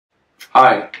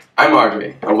Hi, I'm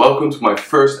RJ and welcome to my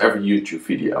first ever YouTube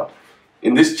video.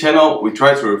 In this channel we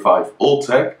try to revive old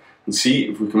tech and see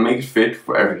if we can make it fit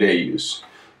for everyday use.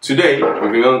 Today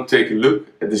we're going to take a look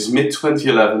at this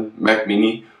mid-2011 Mac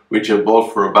Mini which I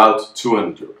bought for about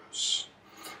 200 euros.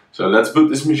 So let's boot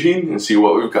this machine and see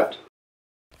what we've got.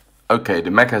 Okay, the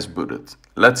Mac has booted.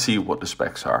 Let's see what the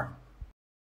specs are.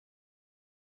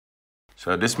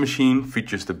 So this machine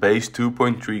features the base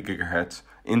 2.3 GHz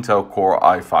Intel Core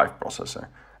i5 processor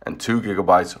and 2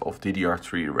 GB of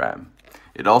DDR3 RAM.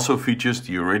 It also features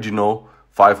the original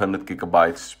 500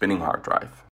 GB spinning hard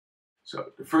drive.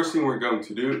 So the first thing we're going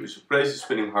to do is replace the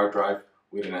spinning hard drive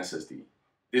with an SSD.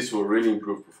 This will really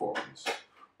improve performance.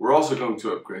 We're also going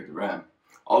to upgrade the RAM.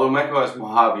 Although macOS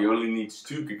Mojave only needs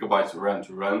 2 GB of RAM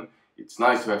to run, it's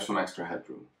nice to have some extra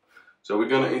headroom. So we're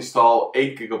going to install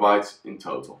 8 GB in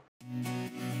total.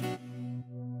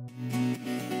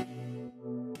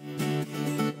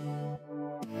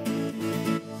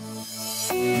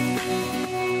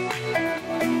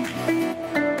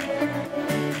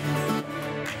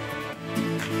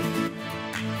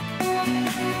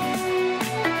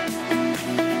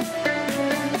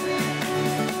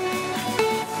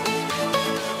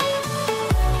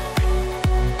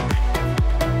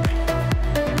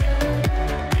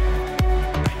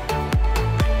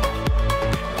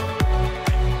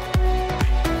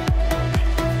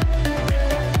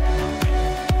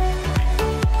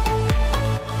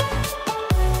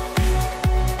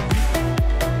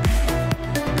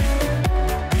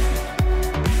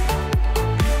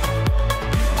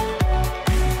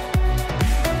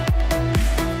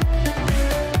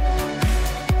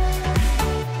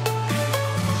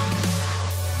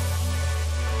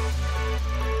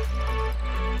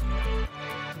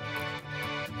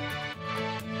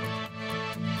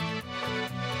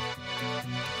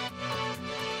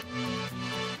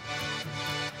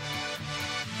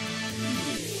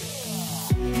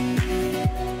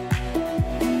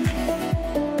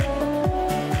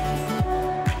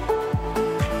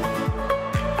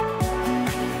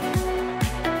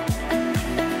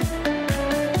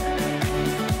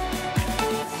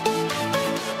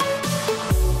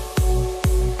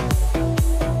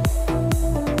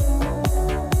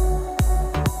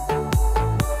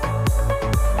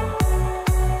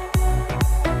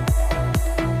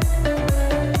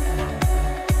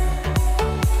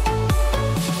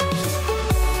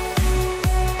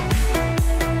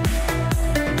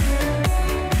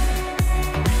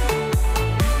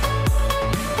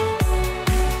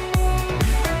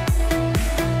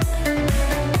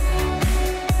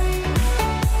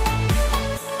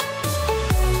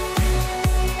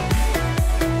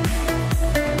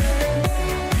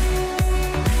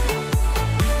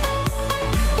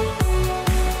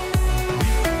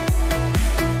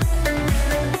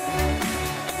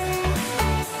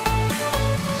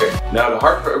 Now the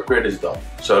hardware upgrade is done,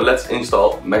 so let's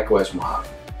install macOS Mojave.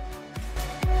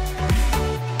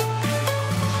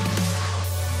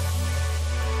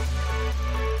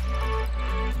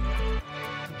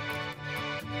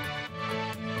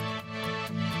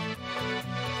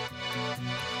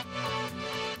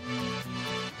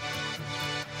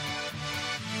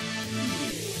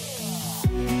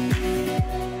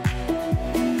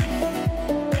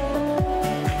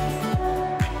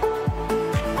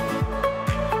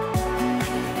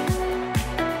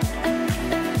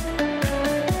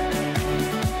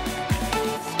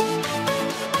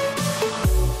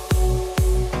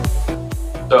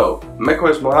 So,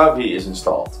 macOS Mojave is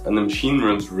installed and the machine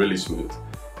runs really smooth.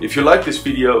 If you like this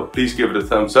video, please give it a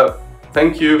thumbs up.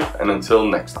 Thank you and until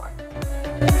next time.